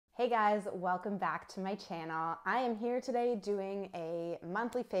Hey guys, welcome back to my channel. I am here today doing a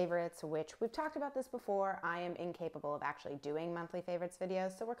monthly favorites, which we've talked about this before. I am incapable of actually doing monthly favorites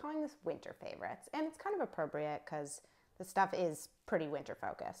videos, so we're calling this winter favorites. And it's kind of appropriate because the stuff is pretty winter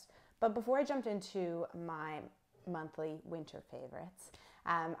focused. But before I jumped into my monthly winter favorites,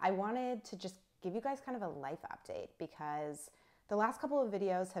 I wanted to just give you guys kind of a life update because the last couple of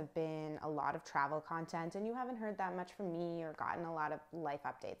videos have been a lot of travel content and you haven't heard that much from me or gotten a lot of life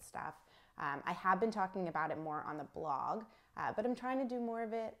update stuff. I have been talking about it more on the blog, but I'm trying to do more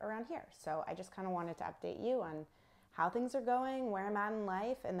of it around here. So I just kind of wanted to update you on how things are going, where I'm at in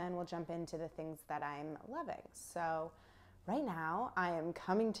life, and then we'll jump into the things that I'm loving. So right now I am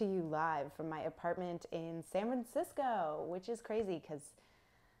coming to you live from my apartment in San Francisco, which is crazy because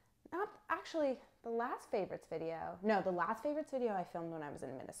not actually the last favorites video I filmed when I was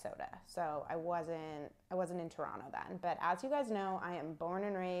in Minnesota. So I wasn't in Toronto then. But as you guys know, I am born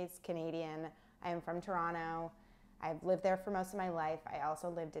and raised Canadian. I am from Toronto. I've lived there for most of my life. I also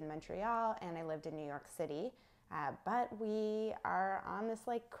lived in Montreal and I lived in New York City. But we are on this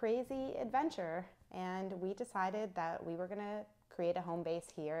like crazy adventure and we decided that we were gonna create a home base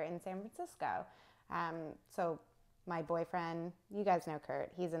here in San Francisco. So my boyfriend, you guys know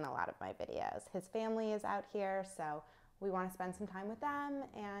Kurt, he's in a lot of my videos. His family is out here, so we want to spend some time with them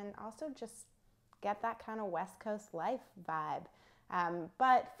and also just get that kind of West Coast life vibe.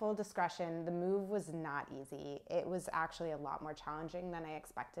 But full discretion, the move was not easy. It was actually a lot more challenging than I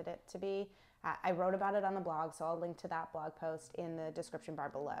expected it to be. I wrote about it on the blog, so I'll link to that blog post in the description bar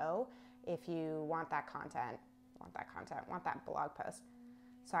below if you want that blog post.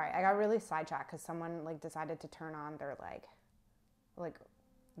 Sorry, I got really sidetracked because someone like decided to turn on their like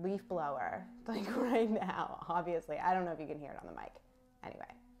leaf blower like right now. Obviously, I don't know if you can hear it on the mic. Anyway,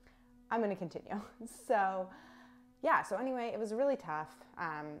 I'm gonna continue. So anyway, it was really tough.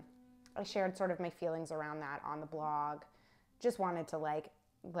 I shared sort of my feelings around that on the blog. Just wanted to like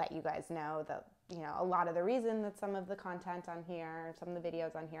let you guys know that, you know, a lot of the reason that some of the content on here, some of the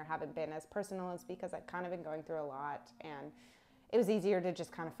videos on here haven't been as personal is because I've kind of been going through a lot and it was easier to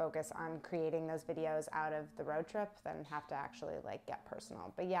just kind of focus on creating those videos out of the road trip than have to actually like get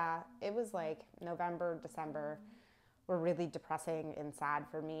personal. But yeah, it was like November, December were really depressing and sad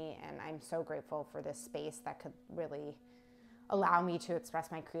for me. And I'm so grateful for this space that could really allow me to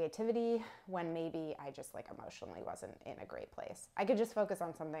express my creativity when maybe I just like emotionally wasn't in a great place. I could just focus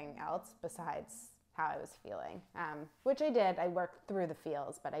on something else besides how I was feeling, which I did. I worked through the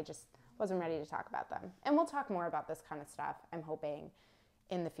feels, but I just wasn't ready to talk about them. And we'll talk more about this kind of stuff, I'm hoping,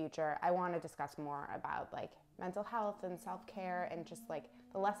 in the future. I want to discuss more about like mental health and self-care and just like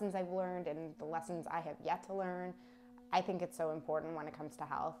the lessons I've learned and the lessons I have yet to learn. I think it's so important when it comes to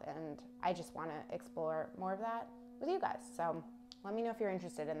health and I just want to explore more of that with you guys. So let me know if you're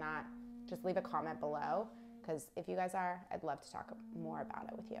interested in that. Just leave a comment below because if you guys are, I'd love to talk more about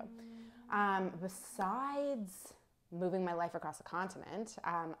it with you. Besides moving my life across the continent,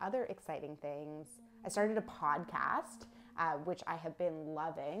 other exciting things. I started a podcast, which I have been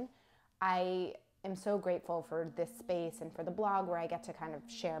loving. I am so grateful for this space and for the blog where I get to kind of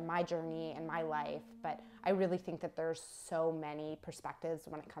share my journey and my life, but I really think that there's so many perspectives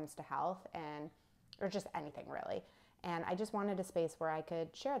when it comes to health or just anything really. And I just wanted a space where I could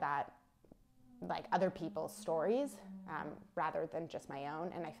share that, like other people's stories, rather than just my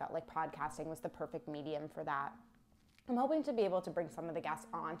own. And I felt like podcasting was the perfect medium for that. I'm hoping to be able to bring some of the guests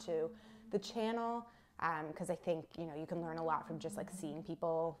onto the channel because I think, you know, you can learn a lot from just like seeing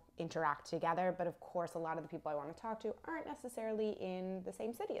people interact together. But of course, a lot of the people I want to talk to aren't necessarily in the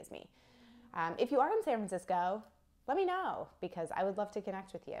same city as me. If you are in San Francisco, let me know because I would love to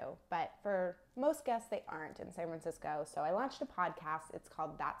connect with you. But for most guests, they aren't in San Francisco. So I launched a podcast. It's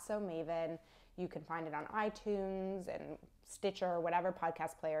called That's So Maven. You can find it on iTunes and Stitcher, whatever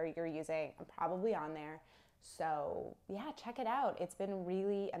podcast player you're using. I'm probably on there. So yeah, check it out. It's been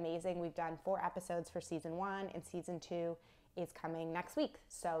really amazing. We've done 4 episodes for season 1 and season 2 is coming next week.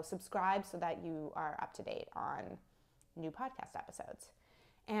 So subscribe so that you are up to date on new podcast episodes.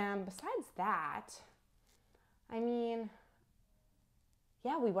 And besides that, I mean,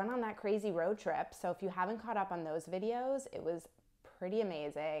 yeah, we went on that crazy road trip. So if you haven't caught up on those videos, it was pretty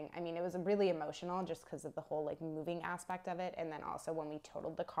amazing. I mean, it was really emotional just because of the whole like moving aspect of it. And then also when we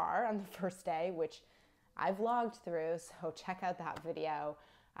totaled the car on the first day, which I vlogged through, so check out that video.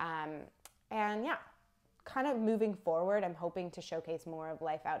 And yeah, kind of moving forward, I'm hoping to showcase more of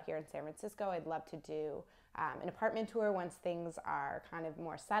life out here in San Francisco. I'd love to do an apartment tour once things are kind of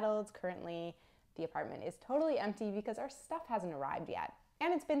more settled. Currently, the apartment is totally empty because our stuff hasn't arrived yet.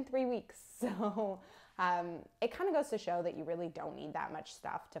 And it's been 3 weeks, so It kind of goes to show that you really don't need that much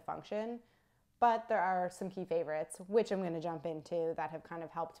stuff to function. But there are some key favorites, which I'm going to jump into, that have kind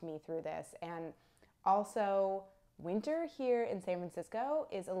of helped me through this. And also, winter here in San Francisco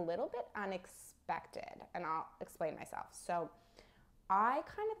is a little bit unexpected, and I'll explain myself. So I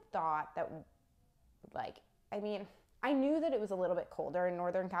kind of thought that, I knew that it was a little bit colder in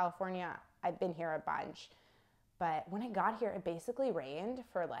Northern California. I've been here a bunch. But when I got here, it basically rained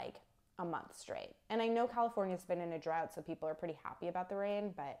for like a month straight. And I know California's been in a drought, so people are pretty happy about the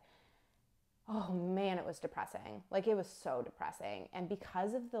rain, but oh man, it was depressing. Like, it was so depressing. And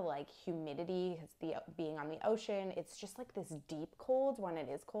because of the like humidity, being on the ocean, it's just like this deep cold when it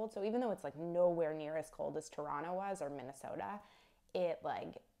is cold. So even though it's like nowhere near as cold as Toronto was or Minnesota, it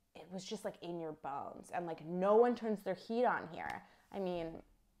was just like in your bones. And like no one turns their heat on here. I mean,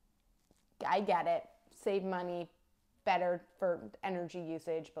 I get it. Save money, better for energy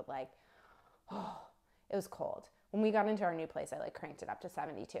usage, but like, oh, it was cold. When we got into our new place, I like cranked it up to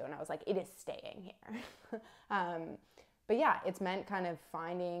 72 and I was like, it is staying here. But yeah, it's meant kind of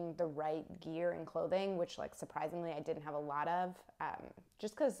finding the right gear and clothing, which like surprisingly I didn't have a lot of,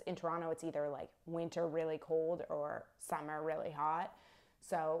 just because in Toronto it's either like winter really cold or summer really hot.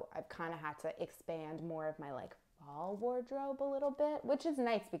 So I've kind of had to expand more of my like fall wardrobe a little bit, which is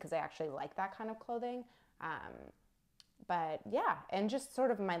nice because I actually like that kind of clothing. But yeah, and just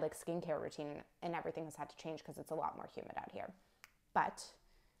sort of my like skincare routine and everything has had to change because it's a lot more humid out here. But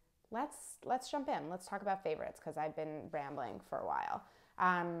let's jump in. Let's talk about favorites because I've been rambling for a while.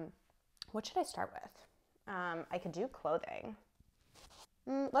 What should I start with? I could do clothing.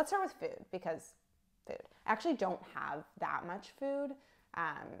 Let's start with food because food. I actually don't have that much food.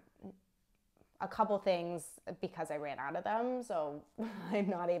 A couple things because I ran out of them, so I'm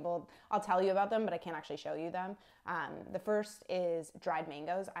not able, I'll tell you about them, but I can't actually show you them. The first is dried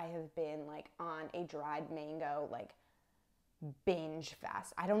mangoes. I have been like on a dried mango like binge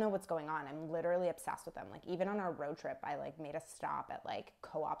fest. I don't know what's going on. I'm literally obsessed with them. Like even on our road trip, I like made a stop at like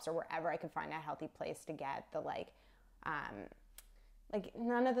Co-ops or wherever I could find a healthy place to get the like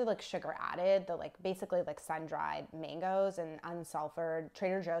none of the like sugar added, the like basically like sun-dried mangoes and unsulfured.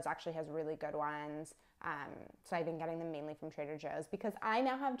 Trader Joe's actually has really good ones. So I've been getting them mainly from Trader Joe's because I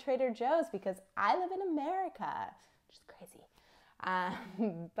now have Trader Joe's because I live in America, which is crazy.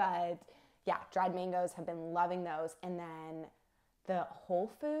 But yeah, dried mangoes, have been loving those. And then the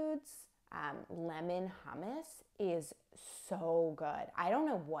Whole Foods lemon hummus is so good. I don't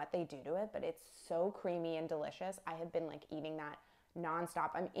know what they do to it, but it's so creamy and delicious. I have been like eating that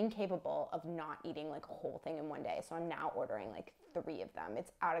nonstop. I'm incapable of not eating like a whole thing in one day. So I'm now ordering like 3 of them.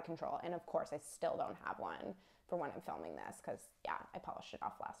 It's out of control. And of course I still don't have one for when I'm filming this because yeah, I polished it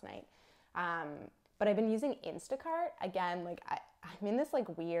off last night. But I've been using Instacart again. Like I'm in this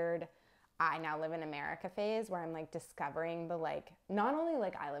like weird, I now live in America phase where I'm like discovering the like, not only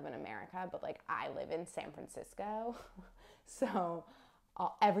like I live in America, but like I live in San Francisco. So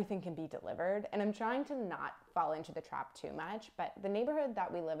everything can be delivered. And I'm trying to not fall into the trap too much, but the neighborhood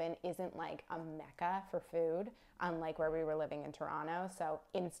that we live in isn't like a mecca for food, unlike where we were living in Toronto. So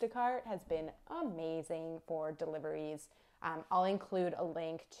Instacart has been amazing for deliveries. I'll include a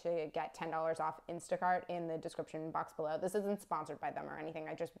link to get $10 off Instacart in the description box below. This isn't sponsored by them or anything.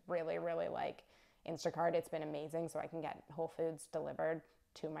 I just really, really like Instacart. It's been amazing. So I can get Whole Foods delivered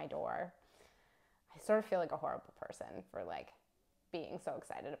to my door. I sort of feel like a horrible person for like being so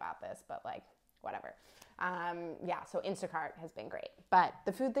excited about this, but like whatever. Yeah, so Instacart has been great. But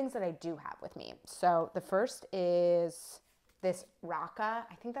the food things that I do have with me. So the first is this Raka,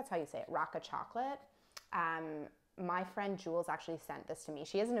 I think that's how you say it, Raka chocolate. My friend Jules actually sent this to me.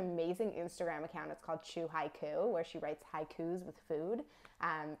 She has an amazing Instagram account. It's called Chew Haiku, where she writes haikus with food.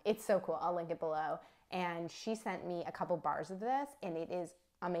 It's so cool. I'll link it below. And she sent me a couple bars of this, and it is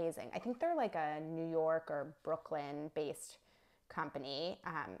amazing. I think they're like a New York or Brooklyn based company,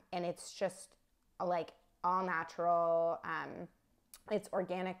 and it's just like all natural. It's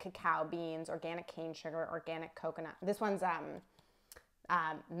organic cacao beans, organic cane sugar, organic coconut. This one's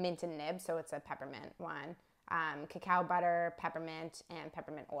mint and nib, so it's a peppermint one. Cacao butter, peppermint, and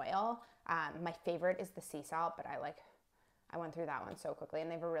peppermint oil. My favorite is the sea salt, but I went through that one so quickly, and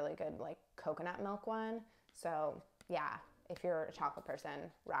they have a really good like coconut milk one. So yeah, if you're a chocolate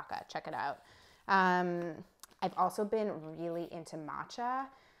person, Raka, check it out. I've also been really into matcha.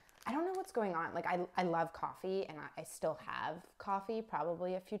 I don't know what's going on. Like I love coffee and I still have coffee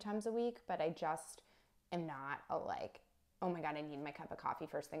probably a few times a week, but I just am not like, oh my God, I need my cup of coffee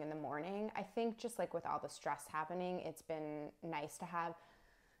first thing in the morning. I think just like with all the stress happening, it's been nice to have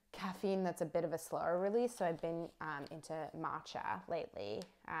caffeine that's a bit of a slower release. So I've been into matcha lately.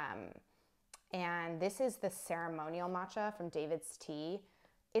 And this is the ceremonial matcha from David's Tea.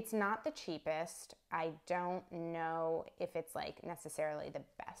 It's not the cheapest. I don't know if it's like necessarily the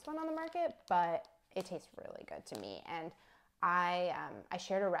best one on the market, but it tastes really good to me. And I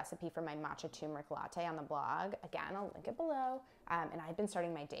shared a recipe for my matcha turmeric latte on the blog. Again, I'll link it below. And I've been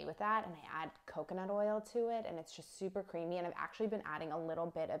starting my day with that, and I add coconut oil to it, and it's just super creamy. And I've actually been adding a little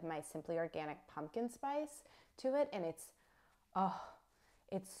bit of my Simply Organic pumpkin spice to it, and it's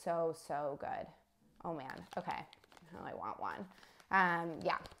so, so good. Oh man, okay, oh, I want one.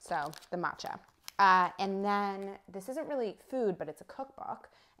 Yeah, so the matcha. And then this isn't really food, but it's a cookbook,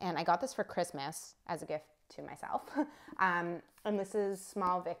 and I got this for Christmas as a gift to myself. And this is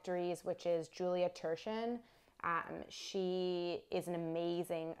Small Victories, which is Julia Turshen. She is an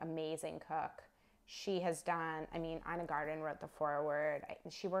amazing, amazing cook. She has done, Ina Garten wrote the foreword.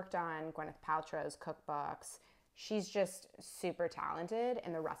 She worked on Gwyneth Paltrow's cookbooks. She's just super talented,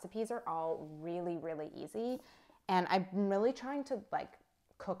 and the recipes are all really, really easy. And I'm really trying to like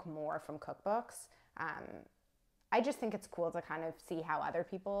cook more from cookbooks. I just think it's cool to kind of see how other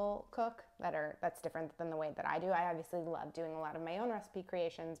people cook that's different than the way that I do. I obviously love doing a lot of my own recipe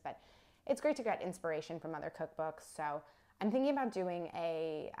creations, but it's great to get inspiration from other cookbooks. So I'm thinking about doing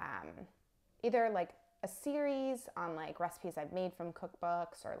either like a series on like recipes I've made from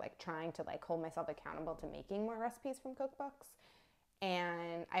cookbooks, or like trying to like hold myself accountable to making more recipes from cookbooks.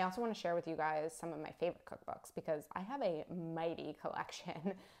 And I also want to share with you guys some of my favorite cookbooks, because I have a mighty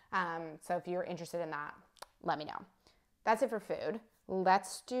collection. So if you're interested in that, let me know. That's it for food.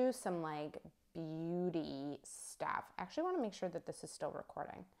 Let's do some like beauty stuff. I actually want to make sure that this is still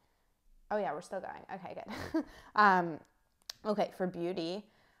recording. Oh yeah, we're still going. Okay, good. Okay, for beauty,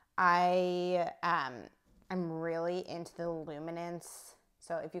 I'm really into the Luminance.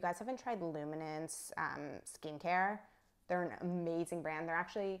 So if you guys haven't tried Luminance skincare, they're an amazing brand. They're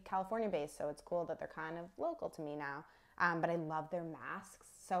actually California based, so it's cool that they're kind of local to me now. But I love their masks.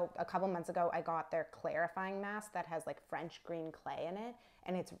 So a couple months ago, I got their clarifying mask that has like French green clay in it.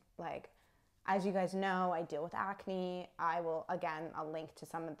 And it's like, as you guys know, I deal with acne. I'll link to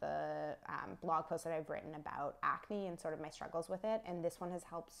some of the blog posts that I've written about acne and sort of my struggles with it. And this one has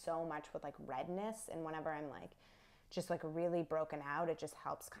helped so much with like redness. And whenever I'm like, just like really broken out, it just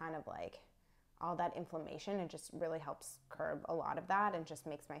helps kind of like all that inflammation. It just really helps curb a lot of that and just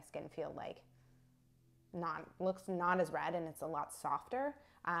makes my skin feel like looks not as red, and it's a lot softer.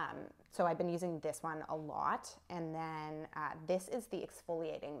 So I've been using this one a lot. And then this is the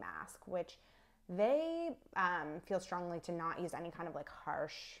exfoliating mask, which they feel strongly to not use any kind of like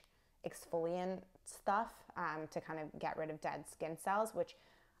harsh exfoliant stuff to kind of get rid of dead skin cells, which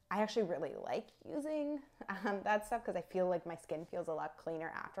I actually really like using that stuff, because I feel like my skin feels a lot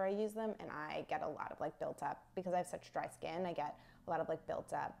cleaner after I use them, and I get a lot of like built up, because I have such dry skin, I get a lot of like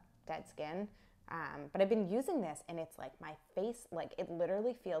built up dead skin. But I've been using this, and it's like my face, like it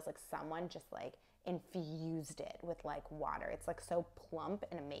literally feels like someone just like infused it with like water. It's like so plump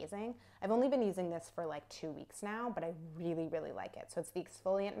and amazing. I've only been using this for like 2 weeks now, but I really, really like it. So it's the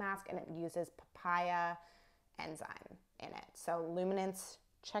exfoliant mask, and it uses papaya enzyme in it. So Luminance,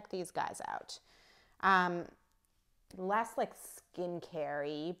 check these guys out. Less like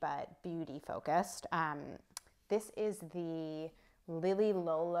skincare-y, but beauty focused. This is the Lily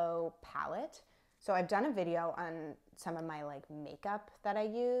Lolo palette. So I've done a video on some of my like makeup that I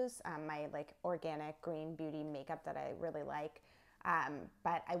use, my like organic green beauty makeup that I really like.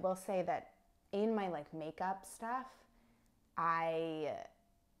 But I will say that in my like makeup stuff, I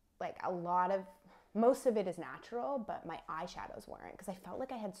like most of it is natural, but my eyeshadows weren't, because I felt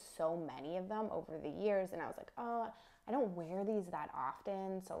like I had so many of them over the years, and I was like, oh, I don't wear these that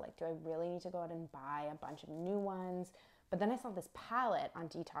often, so like, do I really need to go out and buy a bunch of new ones? But then I saw this palette on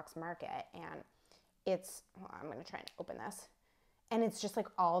Detox Market, and I'm going to try and open this. And it's just like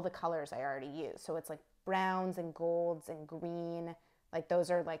all the colors I already use. So it's like browns and golds and green. Like those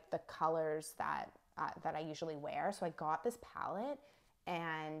are like the colors that I usually wear. So I got this palette,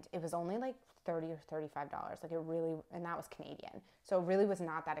 and it was only like $30 or $35. Like and that was Canadian. So it really was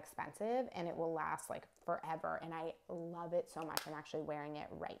not that expensive, and it will last like forever. And I love it so much. I'm actually wearing it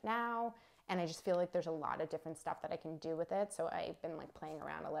right now. And I just feel like there's a lot of different stuff that I can do with it. So I've been like playing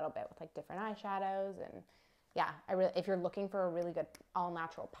around a little bit with like different eyeshadows. And yeah, if you're looking for a really good all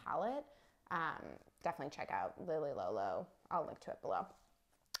natural palette, definitely check out Lily Lolo. I'll link to it below.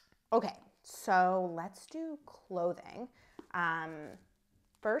 Okay, so let's do clothing.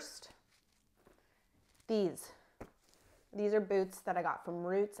 First, these are boots that I got from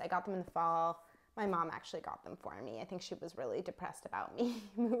Roots. I got them in the fall. My mom actually got them for me. I think she was really depressed about me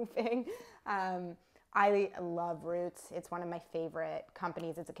moving. I love Roots. It's one of my favorite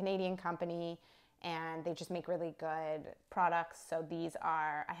companies. It's a Canadian company and they just make really good products. So these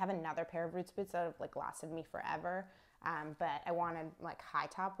are, I have another pair of Roots boots that have like lasted me forever. But I wanted like high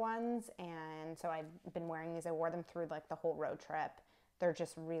top ones. And so I've been wearing these. I wore them through like the whole road trip. They're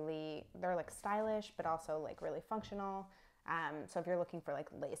just really, they're like stylish, but also like really functional. So if you're looking for like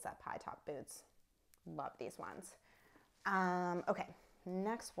lace up high top boots, love these ones. Okay,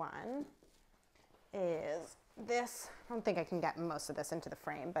 next one is this. I don't think I can get most of this into the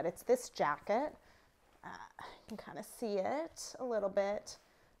frame, but it's this jacket. You can kind of see it a little bit.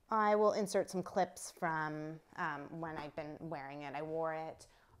 I will insert some clips from when I've been wearing it. I wore it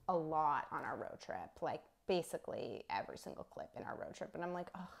a lot on our road trip, like basically every single clip in our road trip. And I'm like,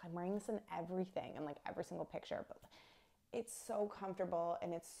 oh, I'm wearing this in everything and like every single picture, but it's so comfortable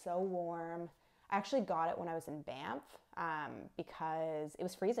and it's so warm. I actually got it when I was in Banff because it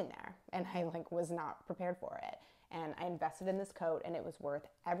was freezing there and I like was not prepared for it. And I invested in this coat and it was worth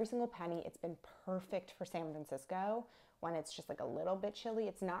every single penny. It's been perfect for San Francisco when it's just like a little bit chilly.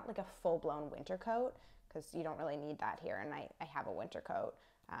 It's not like a full-blown winter coat because you don't really need that here. And I have a winter coat,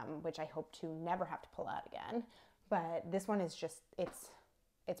 which I hope to never have to pull out again. But this one is just,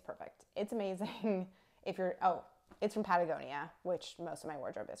 it's perfect. It's amazing. If you're, it's from Patagonia, which most of my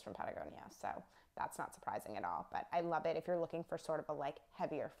wardrobe is from Patagonia. So that's not surprising at all. But I love it if you're looking for sort of a like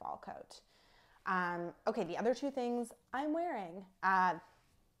heavier fall coat. Okay, the other two things I'm wearing,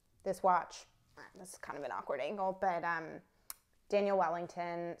 this watch, this is kind of an awkward angle, but Daniel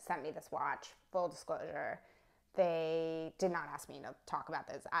Wellington sent me this watch, full disclosure. They did not ask me to talk about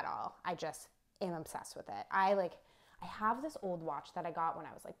this at all. I just am obsessed with it. I have this old watch that I got when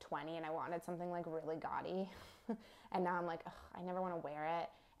I was like 20 and I wanted something like really gaudy. And now I'm like, ugh, I never want to wear it.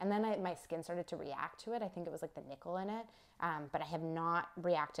 And then my skin started to react to it. I think it was like the nickel in it. But I have not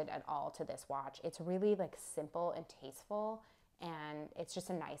reacted at all to this watch. It's really like simple and tasteful. And it's just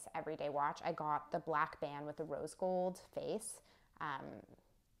a nice everyday watch. I got the black band with the rose gold face.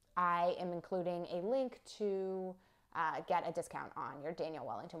 I am including a link to get a discount on your Daniel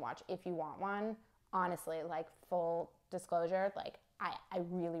Wellington watch if you want one. Honestly, like full disclosure, like I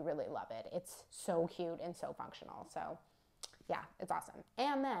really, really love it. It's so cute and so functional. So yeah, it's awesome.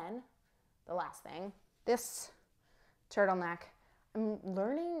 And then the last thing, this turtleneck. I'm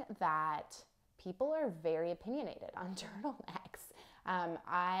learning that people are very opinionated on turtlenecks.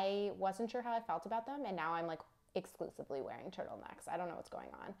 I wasn't sure how I felt about them, and now I'm like exclusively wearing turtlenecks. I don't know what's going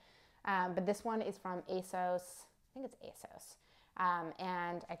on. But this one is from ASOS. I think it's ASOS.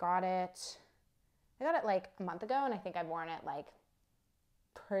 And I got it like a month ago, and I think I've worn it like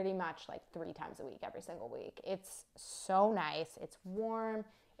pretty much like 3 times a week, every single week. It's so nice. It's warm.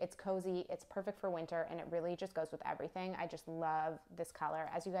 It's cozy. It's perfect for winter, and it really just goes with everything. I just love this color.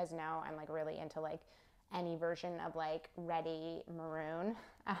 As you guys know, I'm like really into like any version of like reddy maroon.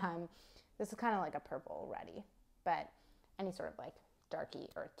 This is kind of like a purple reddy, but any sort of like darky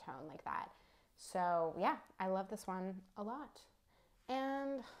earth tone like that. So yeah, I love this one a lot.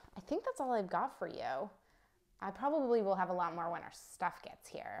 And I think that's all I've got for you. I probably will have a lot more when our stuff gets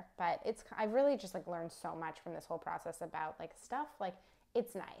here, but I've really just like learned so much from this whole process about like stuff. Like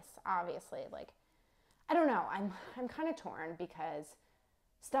it's nice, obviously. Like, I don't know. I'm kind of torn because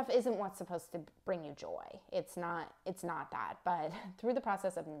stuff isn't what's supposed to bring you joy. It's not that. But through the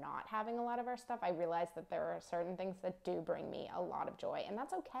process of not having a lot of our stuff, I realized that there are certain things that do bring me a lot of joy, and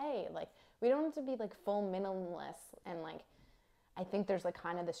that's okay. Like, we don't have to be like full minimalists, and like, I think there's like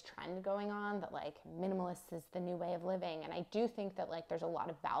kind of this trend going on that like minimalist is the new way of living. And I do think that like there's a lot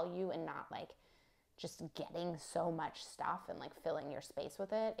of value in not like just getting so much stuff and like filling your space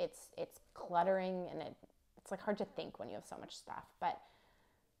with it. It's cluttering, and it's like hard to think when you have so much stuff. But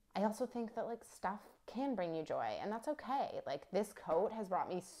I also think that like stuff can bring you joy, and that's okay. Like this coat has brought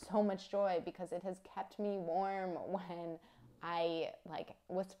me so much joy because it has kept me warm when I like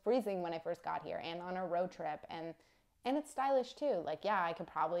was freezing when I first got here and on a road trip, and it's stylish too. Like, yeah, I could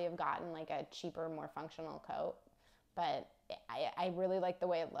probably have gotten like a cheaper, more functional coat, but I really like the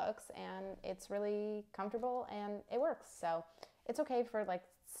way it looks, and it's really comfortable and it works. So it's okay for like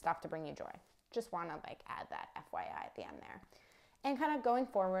stuff to bring you joy. Just want to like add that FYI at the end there. And kind of going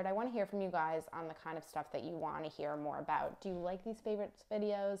forward, I want to hear from you guys on the kind of stuff that you want to hear more about. Do you like these favorites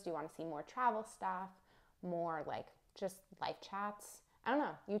videos? Do you want to see more travel stuff? More like just life chats? I don't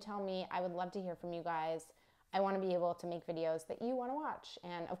know. You tell me. I would love to hear from you guys. I want to be able to make videos that you want to watch,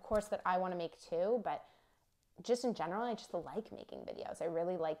 and of course that I want to make too, but just in general, I just like making videos. I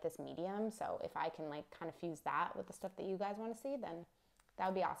really like this medium, so if I can like kind of fuse that with the stuff that you guys want to see, then that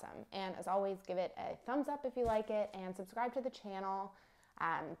would be awesome. And as always, give it a thumbs up if you like it, and subscribe to the channel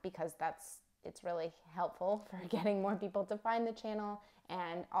because that's it's really helpful for getting more people to find the channel.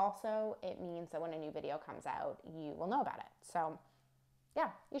 And also it means that when a new video comes out, you will know about it. So yeah,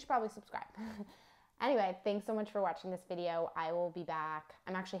 you should probably subscribe. Anyway, thanks so much for watching this video. I will be back.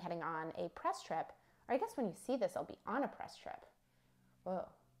 I'm actually heading on a press trip, or I guess when you see this, I'll be on a press trip. Whoa.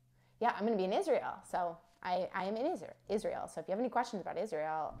 Yeah, I'm gonna be in Israel. So I am in Israel. So if you have any questions about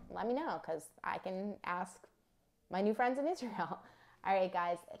Israel, let me know, because I can ask my new friends in Israel. All right,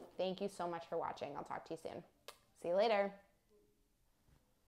 guys, thank you so much for watching. I'll talk to you soon. See you later.